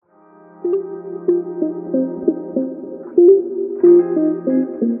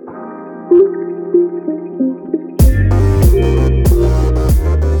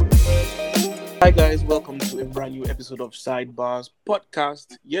Hi guys, welcome to a brand new episode of Sidebars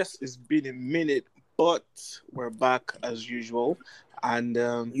Podcast. Yes, it's been a minute, but we're back as usual, and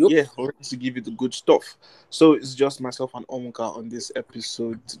Yup. we're ready to give you the good stuff. So it's just myself and Omuka on this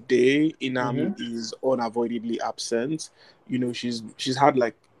episode today. Inam Mm-hmm. is unavoidably absent. She's had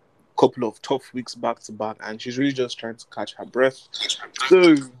like a couple of tough weeks back to back, and she's really just trying to catch her breath.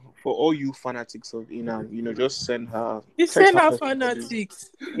 So for all you fanatics of Inam, just send her You text say her na messages. fanatics,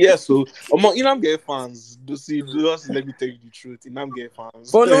 Yeah, so Inam get fans. Just let me tell you the truth. Inam get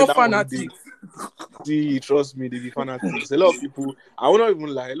fans. but no That one day, fanatics. see, trust me, they be fanatics. A lot of people, I will not even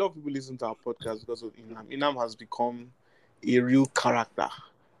lie. A lot of people listen to our podcast because of Inam. Inam has become a real character,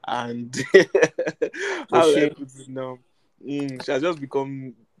 and how will I Oshé. put it now? She has just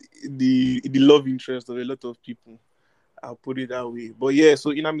become the love interest of a lot of people. I'll put it that way. But yeah,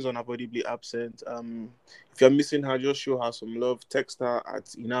 so Inam is unavoidably absent. If you're missing her, just show her some love. Text her at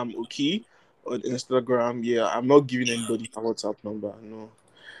Inam Oki on Instagram. Yeah, I'm not giving anybody her WhatsApp number. No.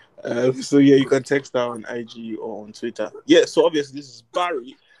 So yeah, you can text her on IG or on Twitter. Yeah. So obviously this is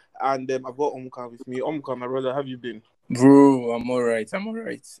Barry, and I've got Omuka with me. Omuka, my brother, how have you been? Bro, I'm alright.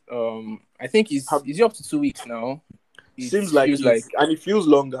 I think Have it's up to 2 weeks now. It Seems like feels like. it feels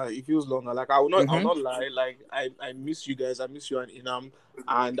longer. It feels longer. Like I will Mm-hmm. not lie. Like I miss you guys. I miss you and Inam,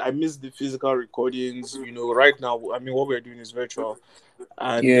 and I miss the physical recordings. Right now, I mean, what we're doing is virtual,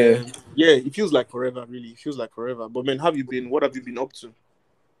 and Yeah, yeah, it feels like forever. Really, it feels like forever. But man, have you been? What have you been up to?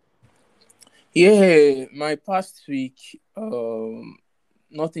 yeah. My past week,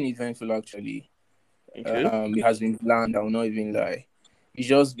 nothing eventful actually. Okay. It has been bland. I will not even lie. It's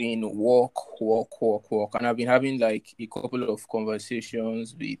just been walk, and I've been having like a couple of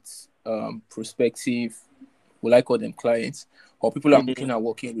conversations with prospective, will I call them clients, or people I'm Mhm. looking at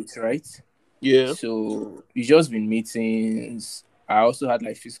working with, right? Yeah. So it's just been meetings. I also had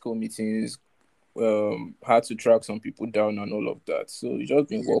like physical meetings. Had to track some people down and all of that. So it's just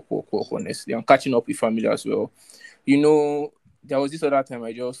been work. Honestly, I'm catching up with family as well. You know, there was this other time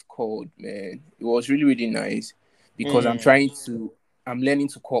I just called. Man, it was really really nice because Mm. I'm learning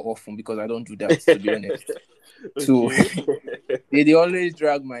to call often because I don't do that, to be honest. So Okay. they always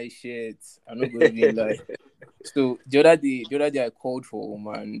drag my shit. I'm not going to even lie. So the other day I called home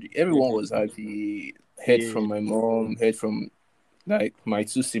and everyone was happy. Heard Yeah. from my mom, heard from like my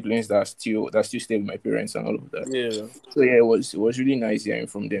two siblings that still stay with my parents and all of that. Yeah. So yeah, it was really nice hearing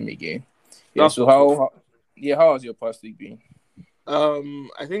from them again. Yeah. That's So what's up. how has your past week been?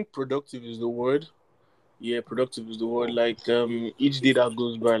 I think productive is the word. Yeah, productive is the word. Like each day that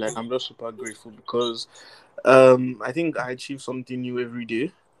goes by, like I'm just super grateful because I think I achieve something new every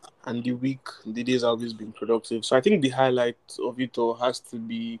day, and the days have always been productive. So I think the highlight of it all has to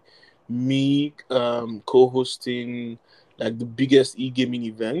be me co-hosting like the biggest e-gaming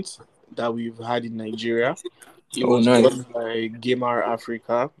event that we've had in Nigeria. It Oh, was nice. done by Gamer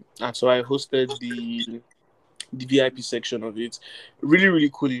Africa, and so I hosted the VIP section of it. Really, really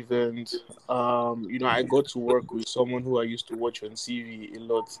cool event. I got to work with someone who I used to watch on TV a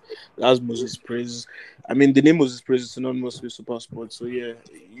lot. That's Moses Praise. I mean, the name Moses Praise is synonymous with Super Sport, so yeah,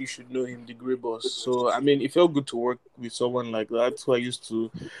 you should know him, the great boss. So I mean, it felt good to work with someone like that who I used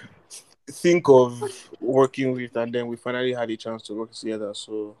to think of working with, and then we finally had a chance to work together.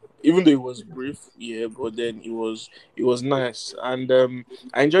 So even though it was brief, yeah, but then it was nice, and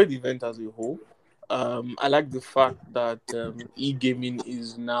I enjoyed the event as a whole. I like the fact that e-gaming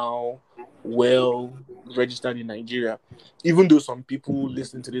is now well registered in Nigeria, even though some people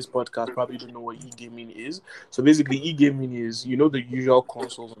listening to this podcast probably don't know what e-gaming is. So basically, e-gaming is the usual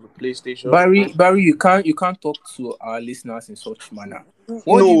consoles on the PlayStation. Barry, you can't talk to our listeners in such manner.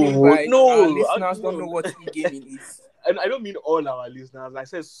 What do you mean No, by our no, listeners don't no. know what e-gaming is? And I don't mean all our listeners. I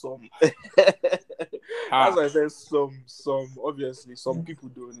said some. That's Ah, why I said some. Some obviously, some people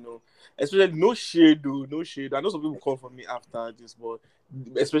don't know. Especially no shade, though. No shade. I know some people come for me after this, but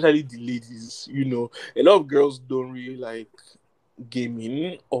especially the ladies. A lot of girls don't really like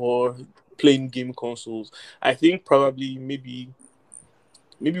gaming or playing game consoles. I think probably maybe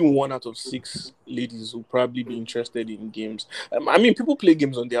one out of six ladies will probably be interested in games. I mean, people play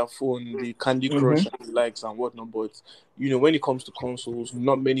games on their phone, the Candy Crush mm-hmm. and the likes and whatnot, but when it comes to consoles,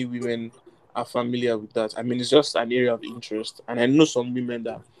 not many women are familiar with that. I mean, it's just an area of interest, and I know some women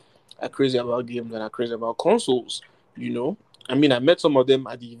that are crazy about games and are crazy about consoles. I mean, I met some of them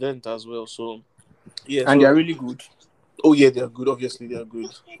at the event as well. So yeah, And they so are really good. Oh yeah, they are good. Obviously, they are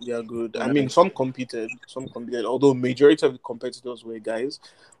good. They are good. I mean, Nice. some competed. Although majority of the competitors were guys,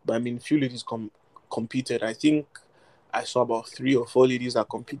 but I mean, few ladies competed. I think I saw about 3 or 4 ladies that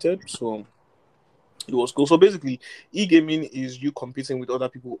competed. So it was cool. So basically, e-gaming is you competing with other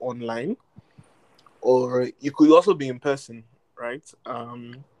people online, or you could also be in person, right?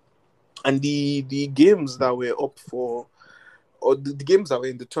 And the games that were up for, or the games that were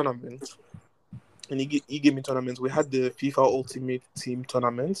in the tournament, in the e-gaming tournaments, we had the FIFA Ultimate Team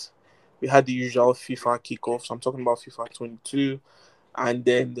tournament. We had the usual FIFA kickoffs. I'm talking about FIFA 22, and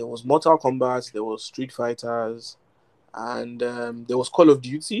then there was Mortal Kombat, there was Street Fighters, and there was Call of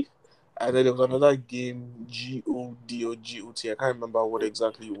Duty, and then there was another game, God or GOT. I can't remember what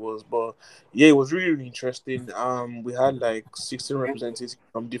exactly it was, but yeah, it was really really interesting. We had like 16 representatives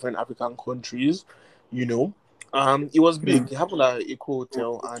from different African countries, you know. It was big. It happened at Eco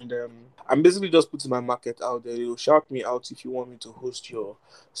Hotel, and I'm basically just putting my market out there. You'll shout me out if you want me to host your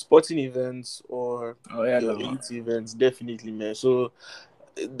sporting events or Oh yeah, your no. elite events. Definitely, man. So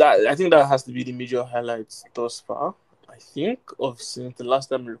that I think that has to be the major highlights thus far. I think of since the last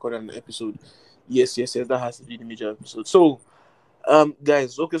time we recorded an episode. Yes, yes, yes. That has to be the major episode. So,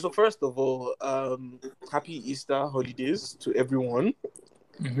 guys. Okay, so first of all, happy Easter holidays to everyone.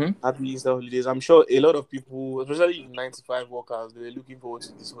 Mm-hmm. Happy Easter holidays. I'm sure a lot of people, especially 9 to 5 workers, they were looking forward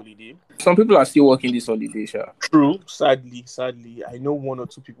to this holiday. Some people are still working this holiday, sure. True, sadly, I know 1 or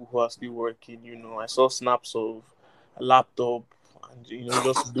 2 people who are still working. You know, I saw snaps of a laptop and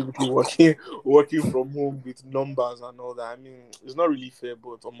just basically working working from home with numbers and all that. I mean, it's not really fair,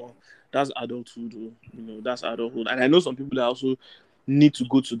 but that's adulthood. That's adulthood. And I know some people that also need to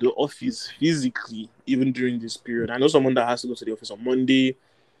go to the office physically, even during this period. I know someone that has to go to the office on Monday.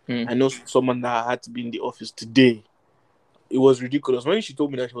 Mm. I know someone that had to be in the office today. It was ridiculous. When she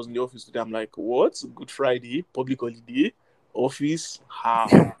told me that she was in the office today, I'm like, what? Good Friday, public holiday, office? How?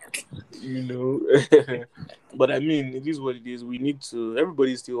 You know? But I mean, it is what it is. We need to,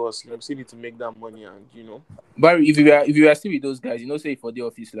 everybody's still hustling. We still need to make that money and. But if you are still with those guys, say for the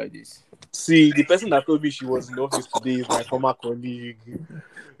office like this. See, the person that told me she was in the office today is my former colleague.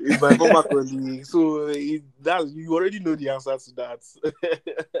 Is my former colleague. So you already know the answer to that.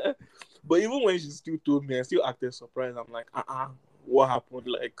 But even when she still told me, I still acted surprised. I'm like, what happened?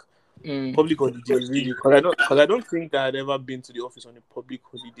 Like, Mm. public holiday, really? Because I don't think I had ever been to the office on a public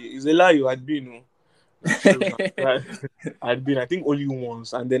holiday. It's a lie. You had been, no? It's true. Right? I'd been, I think, only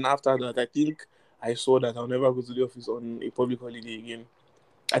once, and then after that, I think I saw that I'll never go to the office on a public holiday again.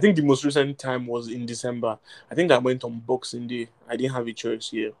 I think the most recent time was in December. I think I went on Boxing Day. I didn't have a choice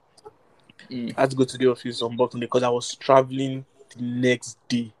here. Mm. I had to go to the office on Boxing Day because I was traveling the next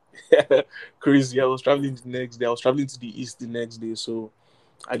day. Crazy. I was traveling the next day. I was traveling to the east the next day, so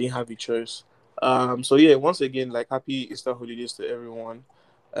I didn't have a choice. So yeah, once again, like happy Easter holidays to everyone.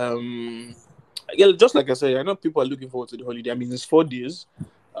 Um, yeah, just like I said, I know people are looking forward to the holiday. I mean, it's 4 days.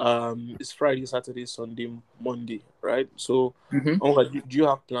 It's Friday, Saturday, Sunday, Monday, right? So, Mm-hmm. do you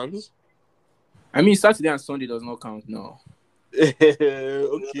have plans? I mean, Saturday and Sunday does not count now.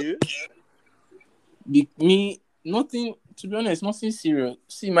 Okay. Me, nothing. To be honest, nothing serious.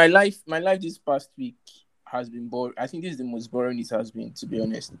 See, my life this past week has been boring. I think this is the most boring it has been, to be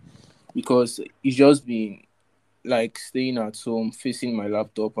honest, because it's just been like staying at home, facing my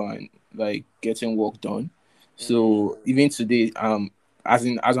laptop, and like getting work done. Mm. So even today,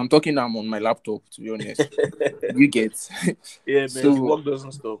 as I'm talking, I'm on my laptop. To be honest, you get. Yeah, man, the So work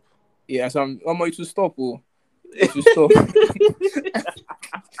doesn't stop. yeah, so it will stop. Oh, it will stop.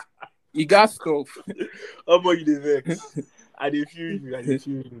 You got stop. How much you dey vex? I dey feel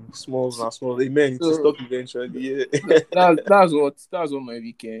you. Smalls na small. Amen. It will So stop eventually. that's what my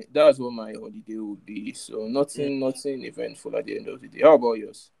weekend. That's what my holiday will be. So Yeah. nothing eventful at the end of the day. How about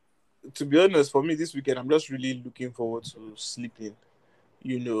yours? To be honest, for me this weekend, I'm just really looking forward to sleeping.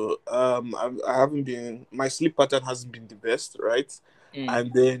 I haven't been. My sleep pattern hasn't been the best, right? Mm.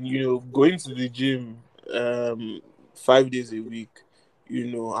 And then going to the gym, 5 days a week.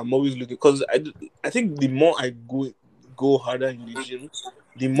 I'm always looking because I think the more I go harder in the gym,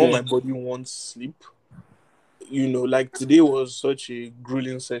 the more Yeah. my body wants sleep. Like today was such a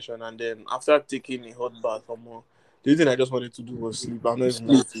grueling session, and then after taking a hot bath or more, the thing I just wanted to do was sleep. I'm not even Sleep.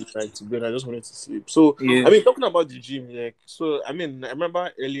 going to like to bed. I just wanted to sleep. So I Yeah. mean, talking about the gym, like, so I mean, I remember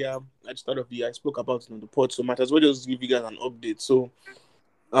earlier at the start of the year, I spoke about it on the pod, so might as well just give you guys an update.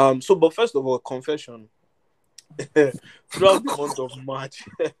 But first of all, confession. throughout the month of March,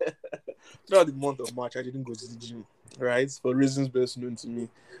 throughout the month of March, I didn't go to the gym, right? For reasons best known to me,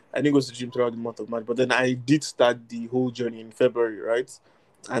 I didn't go to the gym throughout the month of March. But then I did start the whole journey in February, right?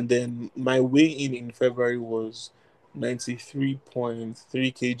 And then my way in February was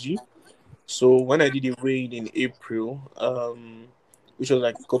 93.3 kg. So when I did a weigh in April, which was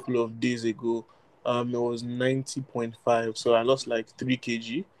like a couple of days ago, it was 90.5. So I lost like 3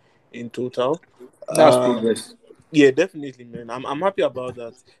 kg in total. That's Um, progress. yeah, definitely, man. I'm happy about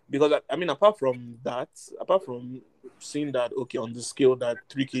that because I mean, apart from that, apart from seeing that, okay, on the scale that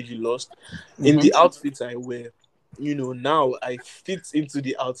 3 kg lost, in Mm-hmm. the outfits I wear, now I fit into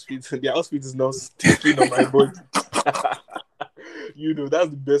the outfit. The outfit is now sticking on my body. That's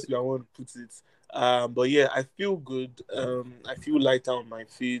the best way I want to put it. But yeah, I feel good. I feel lighter on my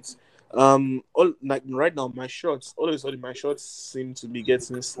feet. All like right now, my shorts. All of a sudden, my shorts seem to be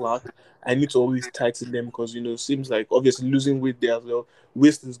getting slack. I need to always tighten them because seems like obviously losing weight there as well.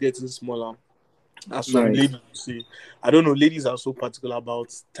 Waist is getting smaller. As some Nice. ladies say, I don't know. Ladies are so particular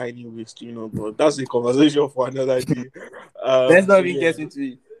about tiny waist, but that's a conversation for another day. Let's not So even yeah, get into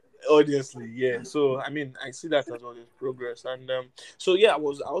it. honestly, yeah. So I mean, I see that as well as progress, and so yeah, I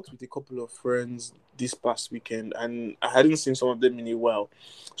was out with a couple of friends this past weekend, and I hadn't seen some of them in a while.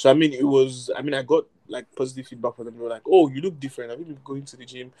 So I mean, it was. I mean, I got like positive feedback from them. They were like, "Oh, you look different. Have you been going to the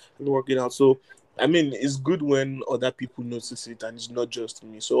gym? Have you been working out?" So I mean, it's good when other people notice it, and it's not just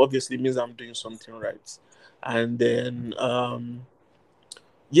me. So obviously, it means I'm doing something right. And then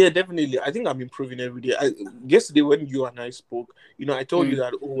yeah, definitely. I think I'm improving every day. Yesterday when you and I spoke, I told you Mm.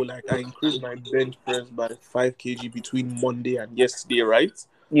 that like I increased my bench press by 5 kg between Monday and yesterday, right?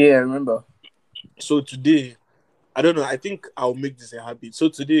 Yeah, I remember. So today, I don't know. I think I'll make this a habit. So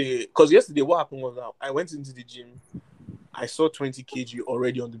today, because yesterday what happened was that I went into the gym. I saw 20 kg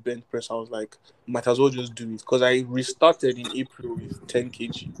already on the bench press. I was like, might as well just do it because I restarted in April with 10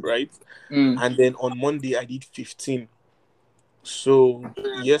 kg, right? Mm. And then on Monday I did 15. So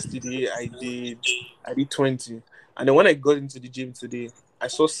yesterday I did 20. And then when I got into the gym today, I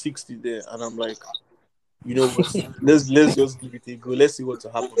saw 60 there and I'm like, you know what? Let's just give it a go. Let's see what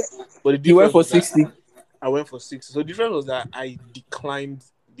will happen. But the You went difference for was that 60. I went for 60. So the difference was that I declined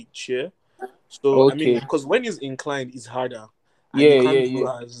the chair. So I mean, Okay. because when it's inclined, it's harder and you Yeah, can't yeah, do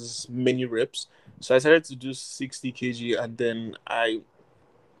yeah. as many reps. So I started to do 60 kg and then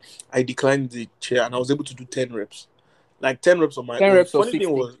I declined the chair and I was able to do 10 reps. Like 10 reps on my 10 own. reps of Funny thing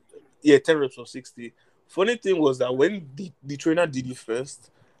 60. was, yeah, 10 reps of 60. Funny thing was that when the trainer did it first,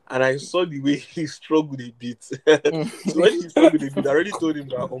 and I saw the way he struggled a bit. So when he struggled a bit, I already told him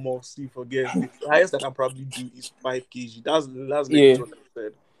that almost see forget the highest I can probably do is 5 kg. That's legit Yeah. what I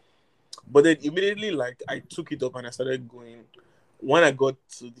said. But then immediately, like I took it up and I started going. When I got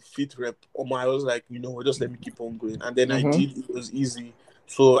to the fifth rep, I was like, just let me keep on going. And then I Mm-hmm. did. It was easy.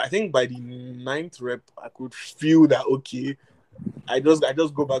 So I think by the ninth rep, I could feel that okay. I just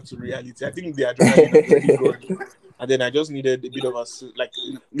go back to reality. I think the adrenaline had already gone, and then I just needed a bit of like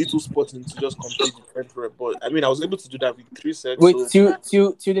little spotting to just complete the 10th rep. But I mean, I was able to do that with 3 sets. Wait, So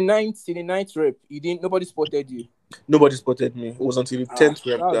till the ninth rep, you didn't nobody spotted you. nobody spotted me. It was until the Ah, 10th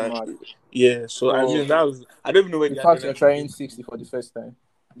rep that's that, mad. yeah. So I For mean, I don't even know where the the fact you're adrenaline trying came from. 60 for the first time.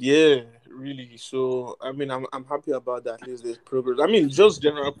 Yeah, really. So I mean, I'm happy about that. At least there's progress. I mean, just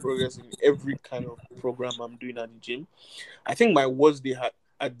general progress in every kind of program I'm doing at the gym. I think my worst day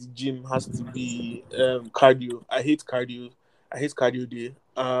at the gym has to be cardio. I hate cardio. I hate cardio day.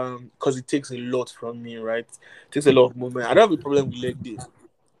 Because it takes a lot from me, right? It takes a lot of movement. I don't have a problem with leg day.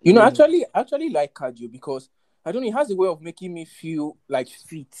 You know, Really. actually like cardio because I don't know, it has a way of making me feel like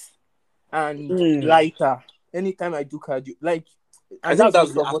fit and Mm. lighter anytime I do cardio. Like, I and think that's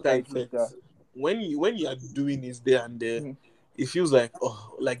that's most the of what after I do. Yeah. effects. When you are doing is there and there, Mm. it feels like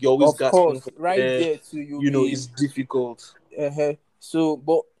like you're always Of gasping for course, right air. there too, you'll be. It's difficult. So,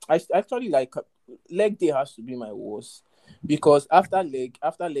 but I actually like leg day has to be my worst because after leg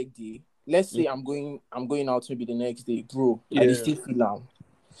day, let's say I'm going out maybe the next day, bro. I dey Yeah. still feel am.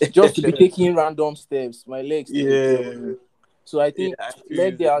 Just to be taking random steps, my legs still dey tell Yeah. me. So I Yeah, think I feel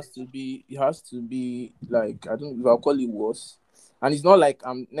leg you day there. has to be like I don't know if I'll call it worse. And it's not like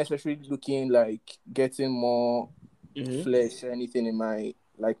I'm necessarily looking like getting more Hmm. flesh or anything in my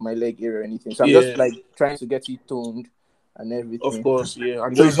like my leg area or anything. So I'm just Yeah, like trying to get it toned and of everything. course, yeah.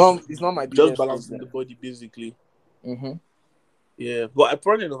 And So it's just not my just biggest balancing the problem. body basically. Mm-hmm. Yeah. But I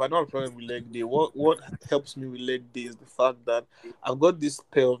probably enough, I don't have a problem with leg day. What helps me with leg day is the fact that I've got this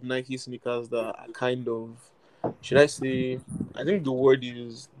pair of Nike sneakers that are kind of, should I say, I think the word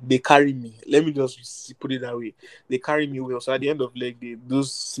is they carry me. Let me just put it that way. They carry me well. So at the end of leg day,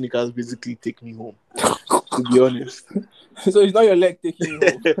 those sneakers basically take me home. To be honest. So it's not your leg taking you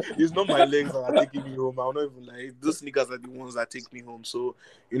home. It's not my legs that are taking me home. I'll not even like those sneakers are the ones that take me home. So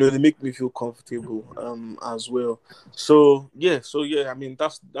they make me feel comfortable as well. So yeah, I mean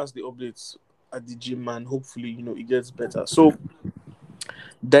that's the updates at the gym, and hopefully, it gets better. So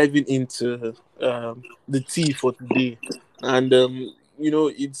diving into the tea for today, and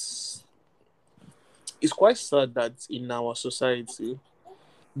it's quite sad that in our society,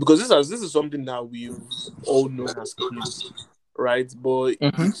 because this is something that we've all known as kids, right? But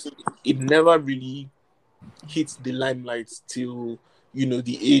Mm-hmm. it never really hits the limelight till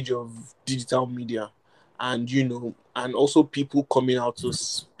the age of digital media, and and also people coming out to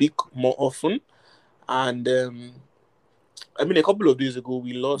speak more often. And I mean, a couple of days ago,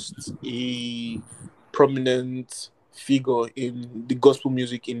 we lost a prominent figure in the gospel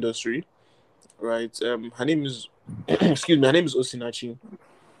music industry, right? Her name is, excuse me, her name is Osinachi.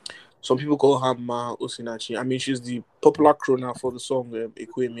 Some people call her Ma Osinachi. I mean, she's the popular crooner for the song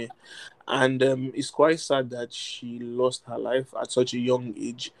Ekweme. And it's quite sad that she lost her life at such a young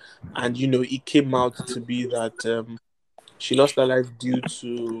age. And, it came out to be that she lost her life due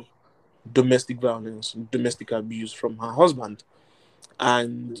to domestic violence, domestic abuse from her husband.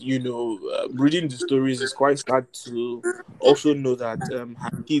 And reading the stories is quite sad to also know that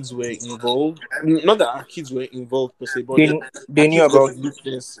her kids were involved. Not that her kids were involved per se, but her They knew kids got about to it.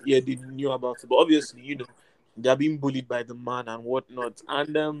 witness. Yeah, they knew about it, but obviously, they're being bullied by the man and whatnot.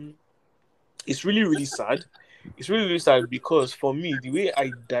 And it's really really sad. It's really really sad because for me, the way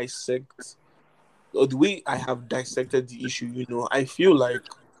I dissect, or the way I have dissected the issue, I feel like,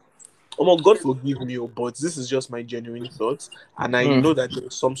 oh my God, forgive me, but this is just my genuine thoughts, and I know Mm. that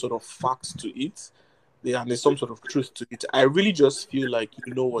there's some sort of facts to it, and there's some sort of truth to it. I really just feel like,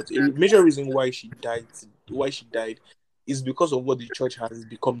 what, a major reason why she died, is because of what the church has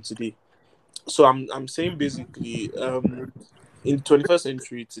become today. So I'm saying basically, in 21st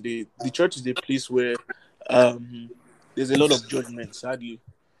century today, the church is a place where um there's a lot of judgment, sadly,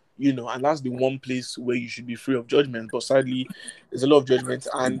 and that's the one place where you should be free of judgment. But sadly, there's a lot of judgment,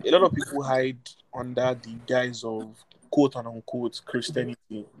 and a lot of people hide under the guise of quote and unquote Christianity,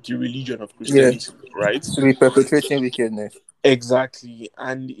 the religion of Yeah, Christianity, right? to be perpetrating wickedness. Exactly.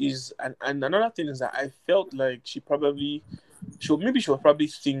 And another thing is that I felt like she was probably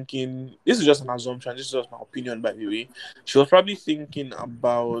thinking, this is just an assumption, this is just my opinion, by the way. She was probably thinking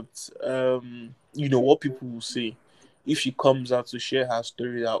about what people will say if she comes out to share her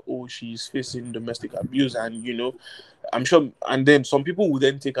story, that, oh, she's facing domestic abuse. And I'm sure, and then some people will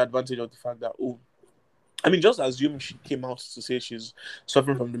then take advantage of the fact that, oh, I mean, just assume she came out to say she's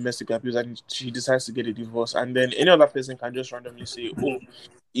suffering from domestic abuse and she decides to get a divorce, and then any other person can just randomly say, "Oh,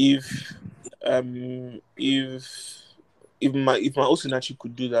 if um if my Osinachi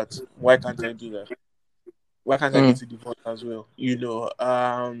could do that, why can't I do that? Why can't I Mm. get a divorce as well?"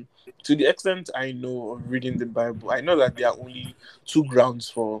 To the extent I know of reading the Bible, I know that there are only two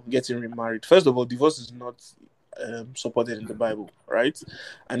grounds for getting remarried. First of all, divorce is not supported in the Bible, right?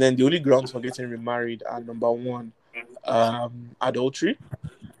 And then the only grounds for getting remarried are, number one, adultery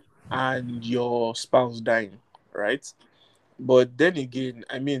and your spouse dying, right? But then again,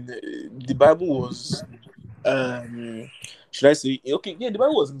 I mean, the Bible was, should I say, okay, yeah, the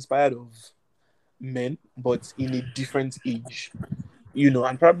Bible was inspired of men, but in a different age,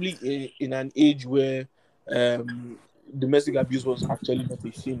 and probably in an age where domestic abuse was actually not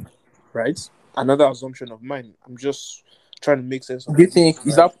a thing, right? Another assumption of mine. I'm just trying to make sense of Do you ideas, think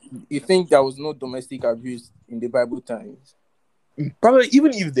is right? that you think there was no domestic abuse in the Bible times? Probably,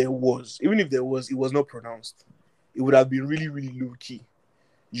 even if there was, it was not pronounced. It would have been really, really low key.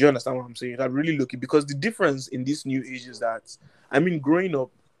 Do you understand what I'm saying? I'm really lucky, because the difference in this new age is that, I mean, growing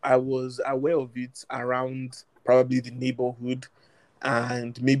up, I was aware of it around probably the neighborhood,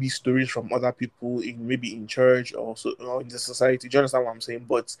 and maybe stories from other people in, maybe in church, or so, or in the society. Do you understand what I'm saying?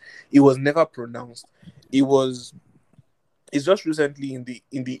 But it was never pronounced. It was. It's just recently in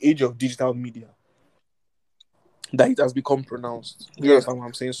the age of digital media that it has become pronounced. Do you Yeah. understand what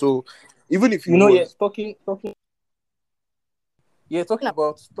I'm saying? So even if it Yeah, was, talking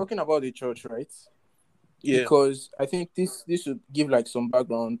about the church, right? yeah, Because I think this should give like some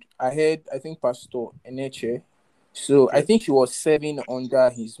background. I think Pastor Eneche. So I okay, think he was serving under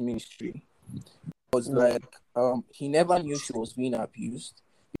his ministry. Was mm, like he never knew she was being abused.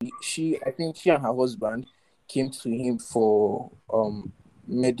 I think she and her husband came to him for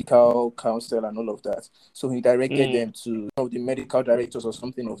medical counsel and all of that. So he directed mm, them to one of the medical directors or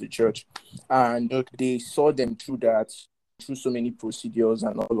something of the church, and okay, they saw them through that, through so many procedures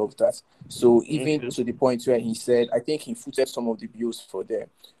and all of that. So even okay, to the point where he said, I think he footed some of the bills for them.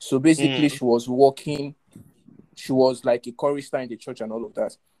 So basically, mm, she was working. She was like a chorister in the church and all of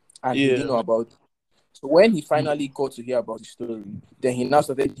that, and he didn't yeah, know about. So when he mm, finally got to hear about the story, then he now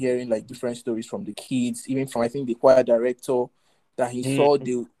started hearing like different stories from the kids, even from I think the choir director, that he saw mm,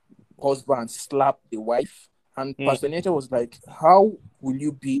 they husband slapped the wife. And Mm. Pastor Nature was like, how will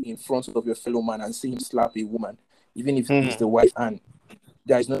you be in front of your fellow man and see him slap a woman, even if it's Mm. the wife, and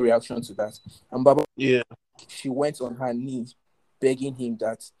there is no reaction to that? And Baba, Yeah. she went on her knees begging him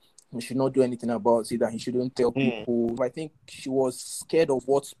that he should not do anything about it, that he shouldn't tell Mm. people. I think she was scared of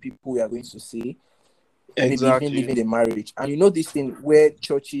what people were going to say, maybe even Exactly. leaving the marriage. And you know this thing where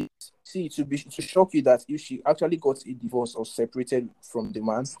churches see to shock you that if she actually got a divorce or separated from the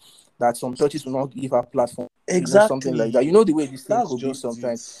man, that some churches will not give her platform. Something like that. Exactly. You know the way this thing That's could be just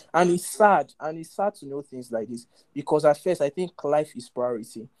sometimes. it. And it's sad. And it's sad to know things like this. Because at first I think life is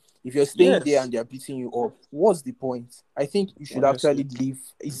priority. If you're staying there Yes. and they're beating you up, what's the point? I think you should Honestly. actually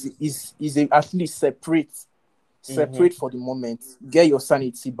live at least separate Mm-hmm. for the moment, get your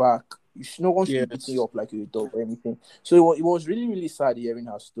sanity back. No one should be beating you Yes. up like you're a dog or anything. So it was really, really sad hearing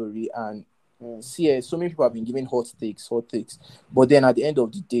her story. And Mm. see, so many people have been giving hot takes. But then at the end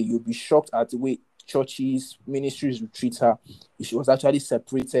of the day, you'll be shocked at the way churches, ministries will treat her if she was actually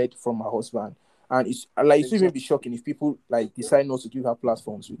separated from her husband. And it's like it will even be Exactly. shocking if people like decide not to give her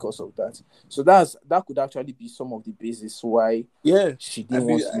platforms because of that. So that could actually be some of the basis why Yeah. she I didn't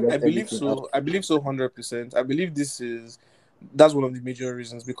want be to I let believe everything out. so. I believe so 100%. I believe that's one of the major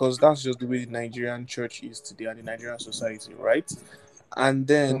reasons because that's just the way the Nigerian church is today and the Nigerian society, right? And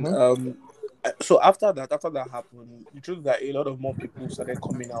then Mm-hmm. so after that happened, the truth is that a lot of more people started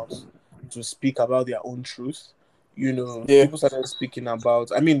coming out to speak about their own truth. Yeah. People started speaking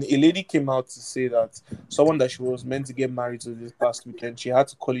about. I mean, a lady came out to say that someone that she was meant to get married to this past weekend, she had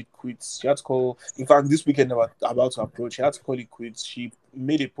to call it quits. She had to call. In fact, this weekend about to approach, she had to call it quits. She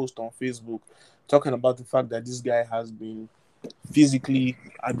made a post on Facebook talking about the fact that this guy has been physically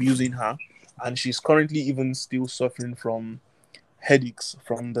abusing her, and she's currently even still suffering from headaches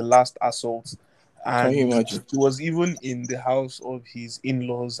from the last assault. Can you And imagine? he was even in the house of his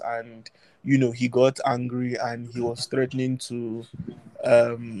in-laws, and he got angry and he was threatening to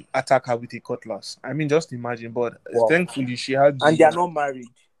attack her with a cutlass. I mean, just imagine. But Wow. thankfully she had And they are the not married.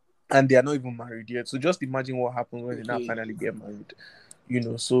 and they are not even married yet, so just imagine what happened when they now Okay. finally get married.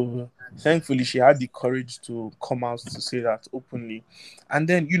 So thankfully she had the courage to come out to say that openly. And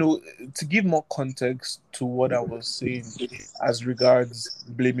then to give more context to what I was saying as regards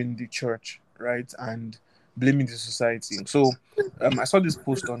blaming the church, right, and blaming the society. So I saw this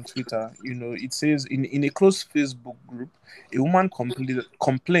post on Twitter. It says in a close Facebook group, a woman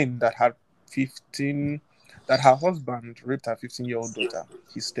complained that 15 her husband raped her 15-year-old daughter,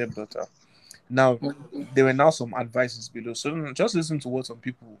 his stepdaughter. Now, there were now some advices below. So just listen to what some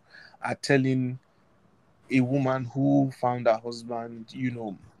people are telling a woman who found her husband,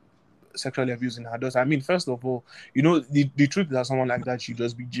 sexually abusing her daughter. I mean, first of all, the truth is that someone like that should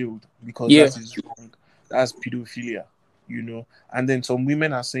just be jailed because Yeah. that is wrong. That's pedophilia, And then some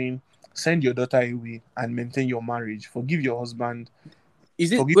women are saying, send your daughter away and maintain your marriage. Forgive your husband.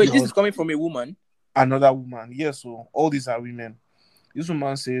 Is it? Forgive Wait, your this is husband. coming from a woman. Another woman. Yes, so all these are women. This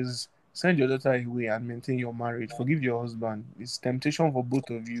woman says, send your daughter away and maintain your marriage. Forgive your husband. It's temptation for both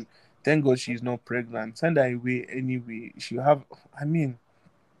of you. Thank God she's not pregnant. Send her away anyway. She'll have, I mean,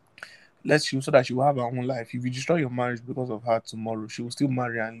 so that she will have her own life. If you destroy your marriage because of her tomorrow, she will still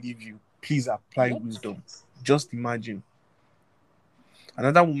marry and leave you. Please apply What? wisdom. Just imagine.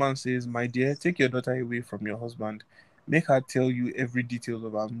 Another woman says, my dear, take your daughter away from your husband. Make her tell you every detail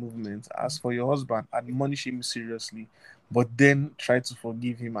of her movements. As for your husband, admonish him seriously, but then try to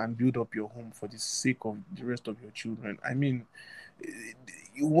forgive him and build up your home for the sake of the rest of your children. I mean,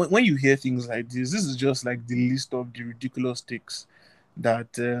 when you hear things like this is just like the list of the ridiculous takes that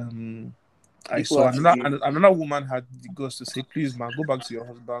I People saw. have to Another give. another woman had the guts to say, please, ma, go back to your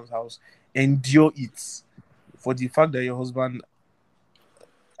husband's house, endure it for the fact that your husband.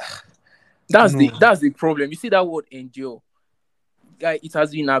 That's No, the problem. You see that word endure, guy. It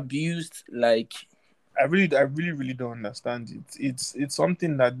has been abused. Like I really, really don't understand it. It's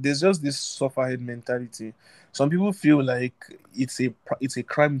something that there's just this sufferhead mentality. Some people feel like it's a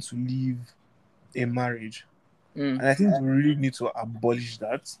crime to leave a marriage, mm, and I think we really need to abolish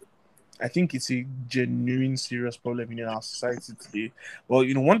that. I think it's a genuine, serious problem in our society today. Well,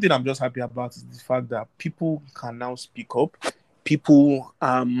 one thing I'm just happy about is the fact that people can now speak up. People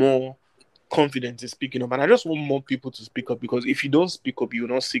are more confident in speaking up, and I just want more people to speak up because if you don't speak up, you will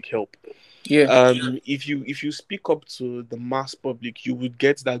not seek help. yeah. If you speak up to the mass public, you would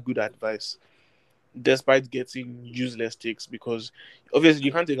get that good advice, despite getting useless takes. Because obviously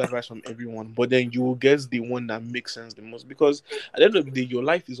you can't take advice from everyone, but then you will get the one that makes sense the most. Because at the end of the day, your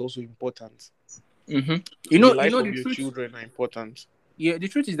life is also important. Mm-hmm. You The know. life of The your truth. children are important. Yeah. The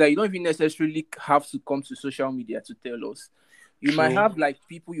truth is that you don't even necessarily have to come to social media to tell us. You might True. have like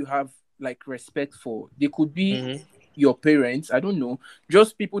people you have like respect for. They could be Mm-hmm. your parents, I don't know,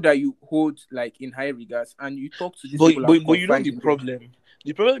 just people that you hold like in high regards, and you talk to these But, people and but you know confide the in them. problem.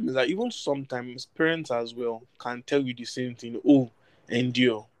 The problem is that even sometimes parents as well can tell you the same thing. Oh,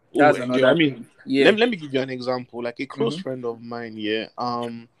 endure. Oh, That's endure. I another mean, thing. Yeah. let me give you an example. Like a close Mm-hmm. friend of mine, yeah.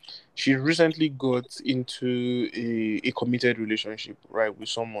 She recently got into a committed relationship, right, with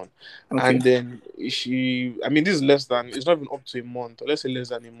someone. Okay. And then I mean, this is less than, it's not even up to a month, or let's say less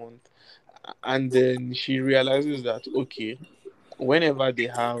than a month. And then she realizes that, okay, whenever they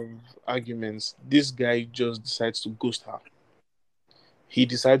have arguments, this guy just decides to ghost her. He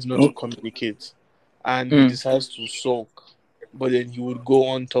decides not to Oh. communicate, and he Mm. decides to sulk. But then he would go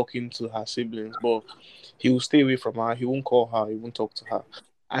on talking to her siblings, but he will stay away from her. He won't call her. He won't talk to her.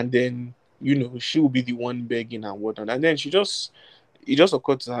 And then, she will be the one begging and whatnot. And then it just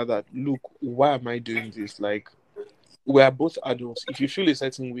occurred to her that, look, why am I doing this? Like, we are both adults. If you feel a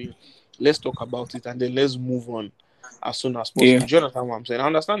certain way, let's talk about it and then let's move on as soon as Yeah. possible. Do you understand what I'm saying? I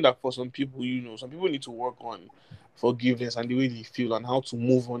understand that for some people, some people need to work on forgiveness and the way they feel and how to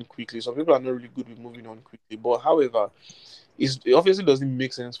move on quickly. Some people are not really good with moving on quickly. But however, it obviously doesn't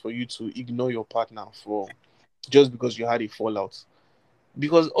make sense for you to ignore your partner for just because you had a fallout.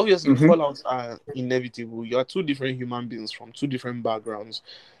 Because obviously Mm-hmm. fallouts are inevitable. You are two different human beings from two different backgrounds.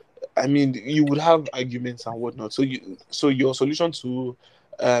 I mean, you would have arguments and whatnot. So your solution to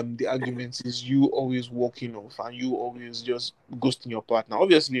the arguments is you always walking off and you always just ghosting your partner.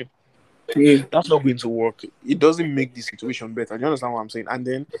 Obviously, Yeah. that's not going to work. It doesn't make the situation better. Do you understand what I'm saying? And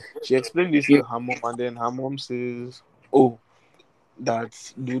then she explained this Yeah. to her mom, and then her mom says, "Oh, that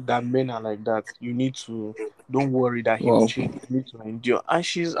men are like that. You need to don't worry that he will Wow. change. You need to endure." And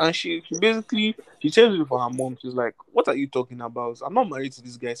she basically she tells it for her mom. She's like, "What are you talking about? I'm not married to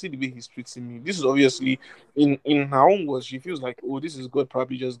this guy. See the way he's treating me. This is obviously in her own words. She feels like, oh, this is God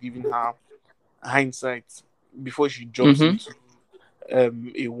probably just giving her hindsight before she jumps Mm-hmm. into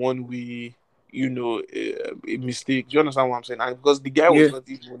a one way." A mistake. Do you understand what I'm saying? And because Yeah. the guy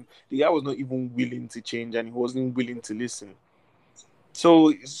was not even willing to change, and he wasn't willing to listen.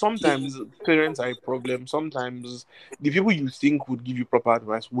 So sometimes parents are a problem. Sometimes the people you think would give you proper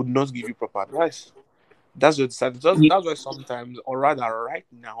advice would not give you proper advice. That's just sad. Yeah. That's why sometimes, or rather, right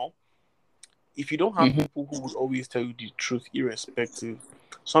now, if you don't have Mm-hmm. people who would always tell you the truth, irrespective,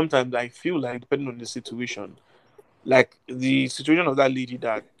 sometimes I feel like, depending on the situation, like the situation of that lady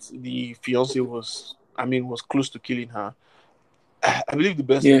that the fiance was close to killing her. I believe the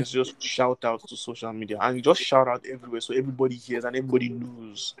best thing Yeah. is just shout out to social media and just shout out everywhere so everybody hears and everybody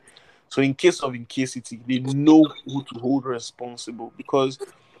knows. So in case of incasity, they know who to hold responsible because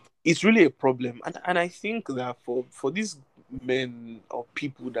it's really a problem. And I think that for these men or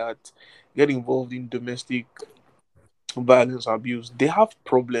people that get involved in domestic violence or abuse, they have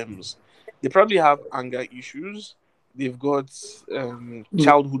problems. They probably have anger issues. They've got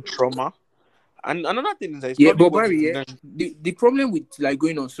childhood trauma. And another thing is that it's Yeah, probably but what they Barry, yeah, learned. the problem with like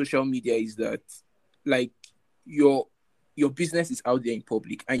going on social media is that like your your business is out there in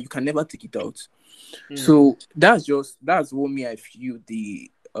public and you can never take it out. Mm, So that's what me I feel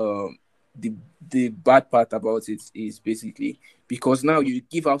the the bad part about it is basically because now you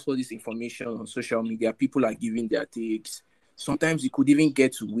give out all this information on social media, people are giving their takes. Sometimes it could even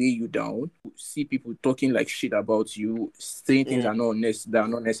get to weigh you down. See people talking like shit about you, saying things mm, that are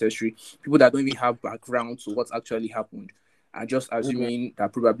not necessary. People that don't even have background to what actually happened are just mm, assuming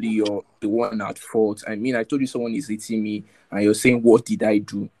that probably you're the one at fault. I mean, I told you someone is hitting me, and you're saying, "What did I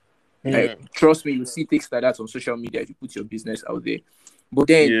do?" Like, mm. trust me, you see things like that on social media if you put your business out there. But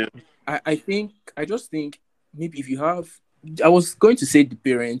then Yeah, I just think maybe if you have, I was going to say the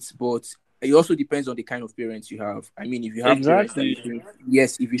parents, but it also depends on the kind of parents you have. I mean, if you have parents that you exactly. think,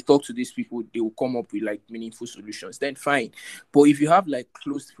 yes, if you talk to these people, they will come up with like meaningful solutions, then fine. But if you have like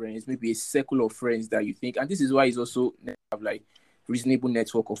close friends, maybe a circle of friends that you think, and this is why it's also have like reasonable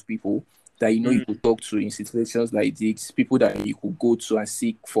network of people that you know you Mm, could talk to in situations like this, people that you could go to and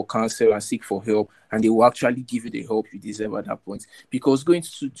seek for counsel and seek for help, and they will actually give you the help you deserve at that point. Because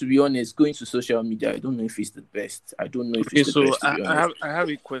to be honest, going to social media, I don't know if it's the best. I don't know if it's okay, the so best, to be honest. I have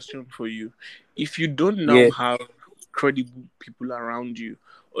a question for you. If you don't now Yeah. have credible people around you,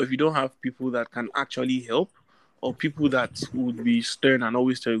 or if you don't have people that can actually help, or people that would be stern and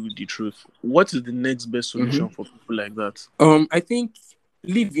always tell you the truth, what is the next best Mm-hmm. solution for people like that? I think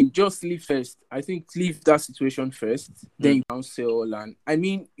just leave first. I think leave that situation first, then Mm. you counsel. And I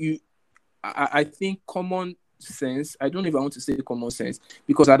mean, I think common sense. I don't even want to say common sense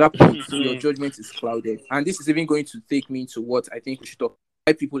because at that point your judgment is clouded, and this is even going to take me to what I think we should talk.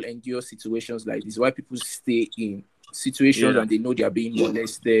 Why people endure situations like this? Why people stay in situations Yeah. and they know they are being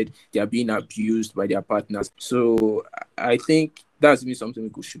molested, they are being abused by their partners. So I think that's me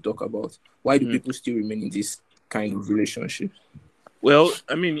something we should talk about. Why do Mm. people still remain in this kind of relationship? Well,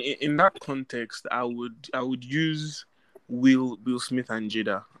 I mean, in that context, I would use Will Smith and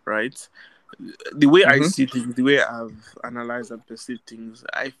Jada, right? The way I Mm-hmm. see things, the way I've analyzed and perceived things,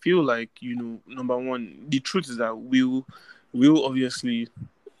 I feel like, number one, the truth is that Will obviously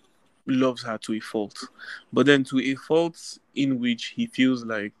loves her to a fault, but then to a fault in which he feels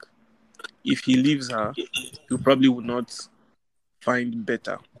like if he leaves her, he probably would not find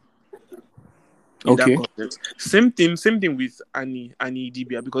better in that Okay. context. Same thing with Annie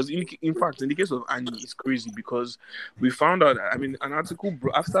Dibia, because in fact in the case of Annie, it's crazy because we found out. I mean, an article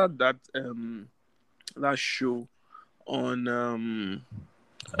after that show on on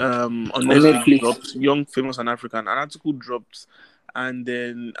On Netflix Netflix. dropped, Young, Famous, and African. An article dropped, and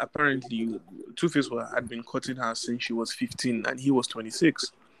then apparently Two Face had been cutting her since she was 15 and he was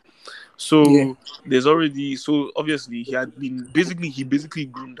 26. Yeah. So obviously he basically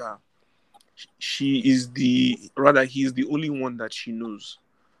groomed her. He is the only one that she knows.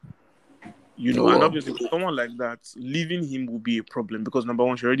 Oh And wow. obviously for someone like that, leaving him will be a problem because number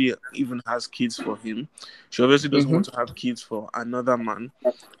one, she already even has kids for him. She obviously doesn't Mm-hmm. want to have kids for another man.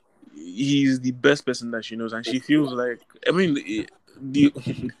 He is the best person that she knows, and she feels like, I mean, the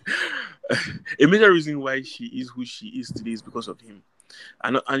a major reason why she is who she is today is because of him,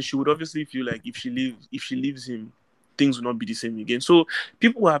 and she would obviously feel like if she leaves him, things will not be the same again. So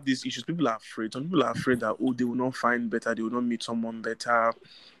people have these issues. People are afraid. Some people are afraid that, they will not find better, they will not meet someone better,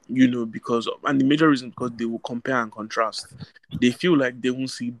 and the major reason because they will compare and contrast. They feel like they won't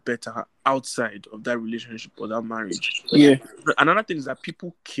see better outside of that relationship or that marriage. Yeah. Another thing is that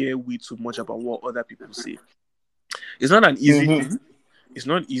people care way too much about what other people say. It's not an easy Mm-hmm. thing. It's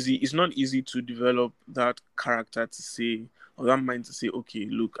not easy. It's not easy to develop that character to say, or that mind to say, okay,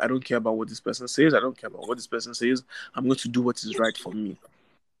 look, I don't care about what this person says. I don't care about what this person says. I'm going to do what is right for me.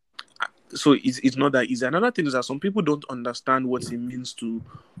 So it's not that easy. Another thing is that some people don't understand what it means to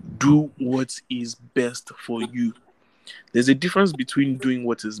do what is best for you. There's a difference between doing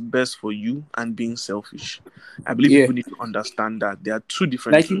what is best for you and being selfish. I believe Yeah. people need to understand that there are two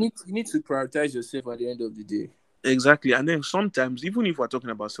different Like you things. need to prioritize yourself at the end of the day. Exactly. And then sometimes, even if we're talking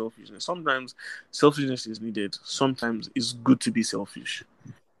about selfishness, sometimes selfishness is needed. Sometimes it's good to be selfish.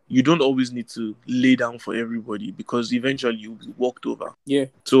 You don't always need to lay down for everybody because eventually you'll be walked over. Yeah.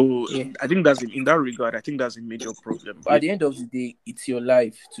 So Yeah. I think that's in that regard, I think that's a major problem. But at the end of the day, it's your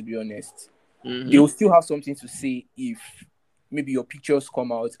life, to be honest. They Mm-hmm. will still have something to say if maybe your pictures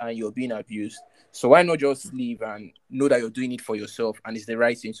come out and you're being abused. So why not just leave and know that you're doing it for yourself and it's the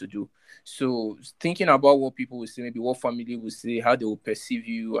right thing to do? So thinking about what people will say, maybe what family will say, how they will perceive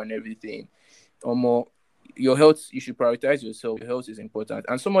you and everything, or more, your health, you should prioritize yourself. Your health is important.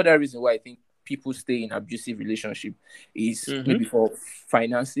 And some other reason why I think people stay in abusive relationship is Mm-hmm. maybe for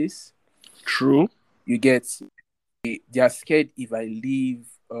finances. True. You get, they are scared if I leave,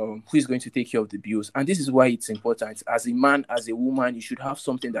 who is going to take care of the bills? And this is why it's important. As a man, as a woman, you should have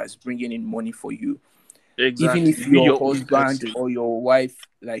something that's bringing in money for you. Even Exactly. if You need your your own husband person. or your wife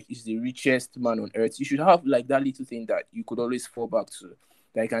like is the richest man on earth, you should have like that little thing that you could always fall back to.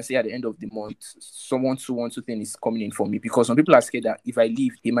 That I can say at the end of the month, someone to want to thing is coming in for me. Because some people are scared that if I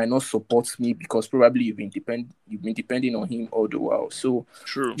leave, he might not support me because probably you've been depending on him all the while. So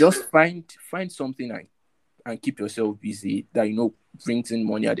True. just find something and keep yourself busy that brings in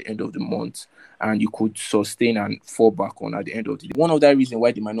money at the end of the month and you could sustain and fall back on at the end of the day. One of the reasons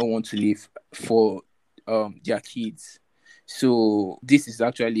why they might not want to leave for their kids. So this is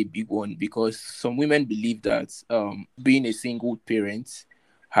actually a big one because some women believe that being a single parent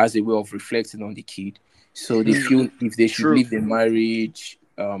has a way of reflecting on the kid. So they feel if they should True. leave the marriage,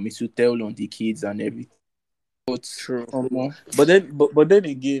 it should tell on the kids and everything. But True. um, But then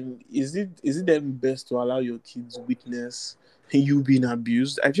again, is it then best to allow your kids witness you being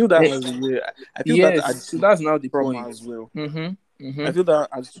abused? I feel that has a way. I feel that yes, adds so to that's now the trauma point. as well. Mm-hmm. I Mm-hmm. feel that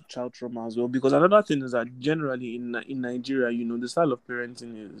adds to child trauma as well because another thing is that generally in Nigeria, the style of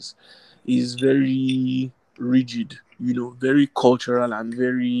parenting is very rigid. Very cultural and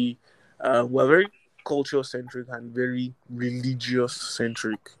very we're very culture centric and very religious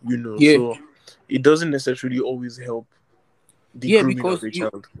centric. Yeah, So it doesn't necessarily always help the yeah, grooming of because a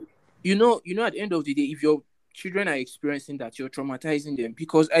child. at the end of the day, if your children are experiencing that, you're traumatizing them.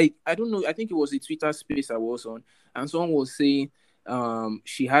 Because I don't know, I think it was a Twitter space I was on, and someone was saying,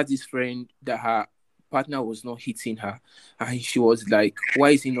 she had this friend that her partner was not hitting her, and she was like,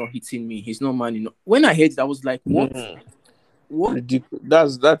 "Why is he not hitting me? He's not man enough." When I heard that, I was like, "What? Mm, What?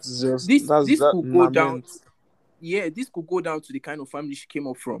 ridiculous. That's just This that's this that could go down. lament. yeah, this could go down to the kind of family she came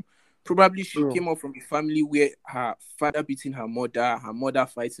up from. Probably she True. came up from a family where her father beating her mother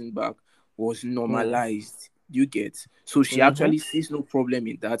fighting back was Mm. normalized. You get? So she Mm-hmm. actually sees no problem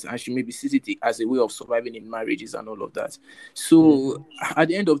in that, and she maybe sees it as a way of surviving in marriages and all of that. So Mm-hmm. at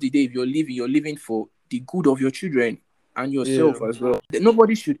the end of the day, if you're living for the good of your children and Yeah. yourself as well.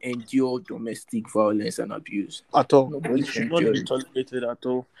 Nobody should endure domestic violence and abuse. At all. Nobody It should should not endure be it. tolerated at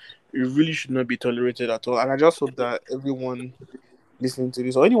all. It really should not be tolerated at all. And I just hope that everyone listening to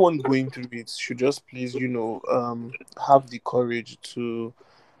this or anyone going through it should just please, have the courage to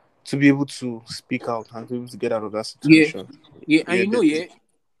be able to speak out and to be able to get out of that Yeah, situation. yeah, and Yeah, yeah, definitely.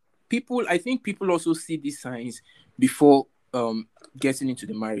 people. I think people also see these signs before getting into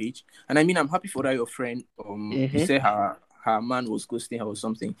the marriage. And I mean, I'm happy for that. Your friend, you Mm-hmm. said her man was ghosting her or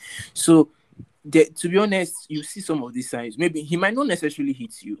something. So, to be honest, you see some of these signs. Maybe he might not necessarily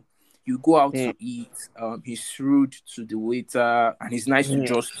hit you. You go out to eat. He's rude to the waiter, and he's nice to Mm-hmm.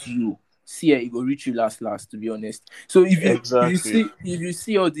 just you. See, he will reach you last. To be honest, so Exactly. if you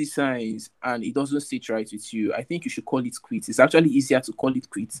see all these signs and it doesn't sit right with you, I think you should call it quits. It's actually easier to call it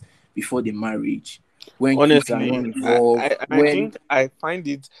quits before the marriage, when kids are not Honestly, involved. I When think I find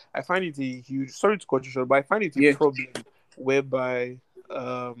it a huge, sorry to cut you short, but I find it a yeah, problem whereby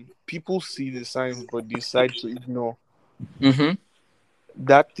people see the signs but decide to ignore mm-hmm.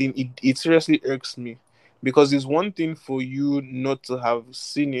 that thing. It seriously irks me because it's one thing for you not to have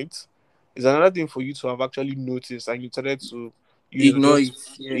seen it, it's another thing for you to have actually noticed and you started to, Ignore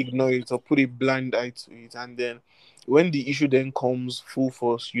just it. Yeah. ignore it or put a blind eye to it. And then when the issue then comes full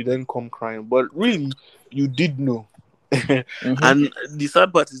force, you then come crying. But really, you did know. Mm-hmm. And the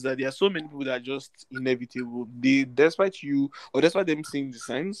sad part is that there are so many people that are just inevitable. They, despite you or despite them seeing the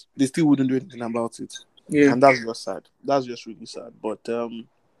signs, they still wouldn't do anything about it. Yeah. And that's just sad. That's just really sad. But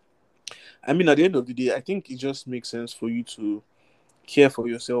I mean, at the end of the day, I think it just makes sense for you to care for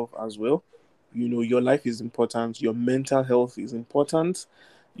yourself as well. Your life is important, your mental health is important.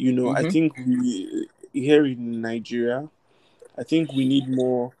 I Mm-hmm. think we here in Nigeria, I think we need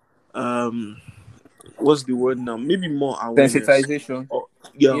more um what's the word now? Maybe more awareness Sensitization. or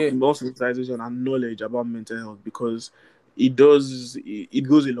yeah, Yeah. more sensitization and knowledge about mental health because it goes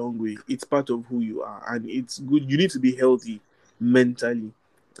a long way. It's part of who you are and it's good. You need to be healthy mentally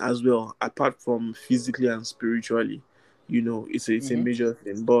as well, apart from physically and spiritually. It's a Mm-hmm. major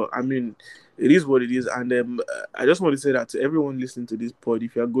thing. But I mean, it is what it is. And I just want to say that to everyone listening to this pod,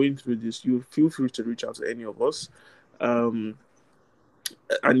 if you are going through this, you feel free to reach out to any of us. Um,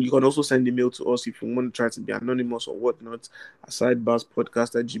 and you can also send email to us if you want to try to be anonymous or whatnot,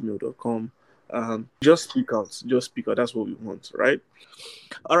 asidebarspodcast@gmail.com. Just speak out. Just speak out. That's what we want, right?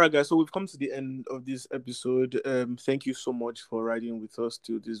 All right, guys. So we've come to the end of this episode. Thank you so much for riding with us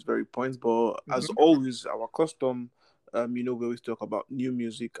to this very point. But as Mm-hmm. always, our custom, we always talk about new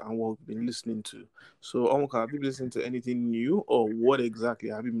music and what we've been listening to. So, Omoka, have you been listening to anything new, or what exactly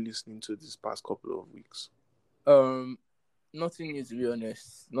have you been listening to this past couple of weeks? Um, Nothing new, to be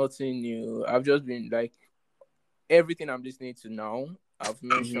honest. Nothing new. I've just been like everything I'm listening to now. I've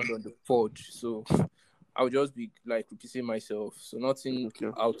Mhm. mentioned on the pod, so I'll just be like repeating myself. So nothing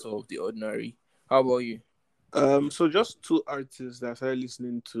Okay. out of the ordinary. How about you? So just two artists that I started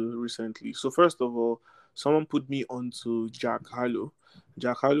listening to recently. So first of all, someone put me onto Jack Harlow.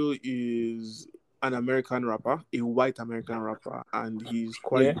 Jack Harlow is an American rapper, a white American rapper, and he's Yeah.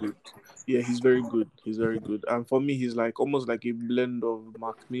 quite good. Yeah, he's very good. He's very good. And for me, he's like almost like a blend of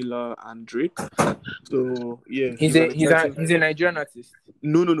Mac Miller and Drake. So yeah, He's he's a an he's a exciting. he's a Nigerian artist.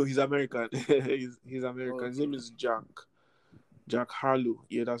 No, no, no. He's American. He's American. His Okay. name is Jack. Jack Harlow.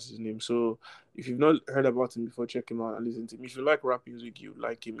 Yeah, that's his name. So if you've not heard about him before, check him out and listen to him. If you like rap music, you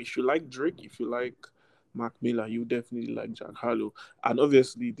like him. If you like Drake, if you like Mac Miller, you definitely like Jack Harlow. And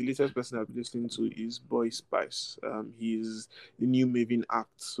obviously, the latest person I've been listening to is Boy Spice. He's the new Maven act.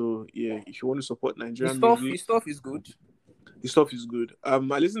 So yeah, if you want to support His Nigerian stuff music, his stuff is good. his stuff is good. I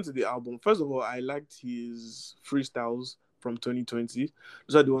listened to the album. First of all, I liked his freestyles from 2020.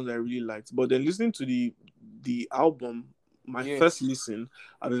 Those are the ones I really liked. But then listening to the album, my Yeah. first listen,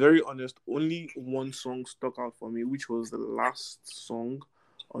 I'll be very honest, only one song stuck out for me, which was the last song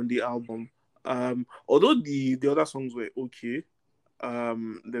on the album. Although the other songs were okay,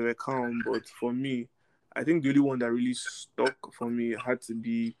 they were calm, but for me, I think the only one that really stuck for me had to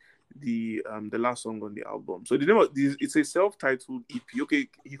be the last song on the album. So the name of this, it's a self-titled EP. Okay,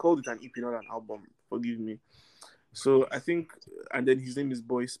 he called it an EP, not an album. Forgive me. So I think, and then his name is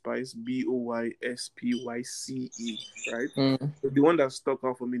Boy Spice, Boyspyce, right? Mm. So the one that stuck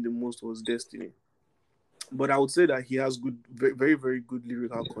out for me the most was Destiny. But I would say that he has good, very, very, very good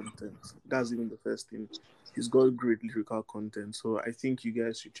lyrical content. That's even the first thing. He's got great lyrical content, so I think you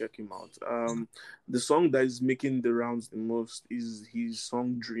guys should check him out. The song that is making the rounds the most is his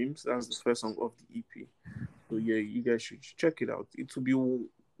song "Dreams." That's the first song of the EP. So yeah, you guys should check it out. It will be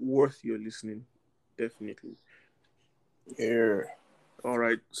worth your listening, definitely. Yeah. All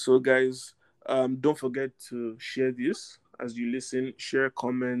right, so guys, don't forget to share this as you listen. Share,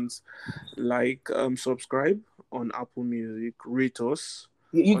 comments, like, subscribe on Apple Music, rate us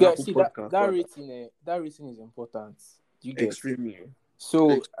You on guys Apple see Podcast. that Rather. rating, that rating is important. Do you get? Extremely.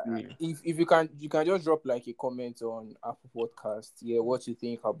 So Extremely. if you can just drop like a comment on Apple Podcast, yeah, what you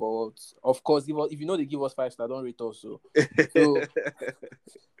think about. Of course, if you know they give us 5 star, don't rate us.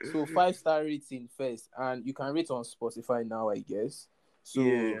 So 5 star rating first, and you can rate on Spotify now, I guess. So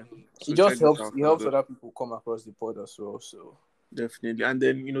Yeah. So it just check this helps. out It as helps well. other people come across the pod as well. So Definitely. And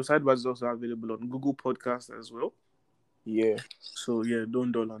then, Sidebar is also available on Google Podcast as well. yeah. So yeah,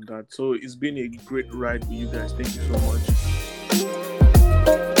 don't dull on that. So it's been a great ride with you guys. Thank you so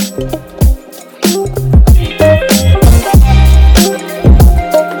much.